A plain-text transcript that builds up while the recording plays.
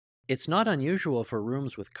It's not unusual for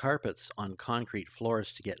rooms with carpets on concrete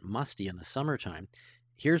floors to get musty in the summertime.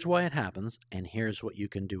 Here's why it happens, and here's what you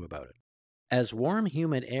can do about it. As warm,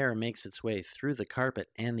 humid air makes its way through the carpet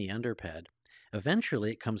and the underpad,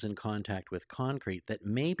 eventually it comes in contact with concrete that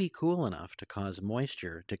may be cool enough to cause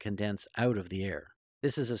moisture to condense out of the air.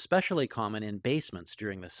 This is especially common in basements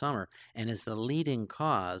during the summer and is the leading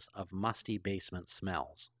cause of musty basement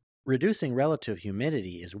smells. Reducing relative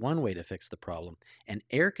humidity is one way to fix the problem, and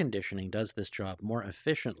air conditioning does this job more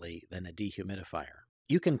efficiently than a dehumidifier.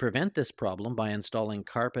 You can prevent this problem by installing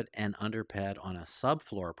carpet and underpad on a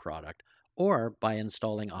subfloor product or by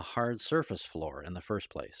installing a hard surface floor in the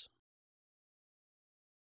first place.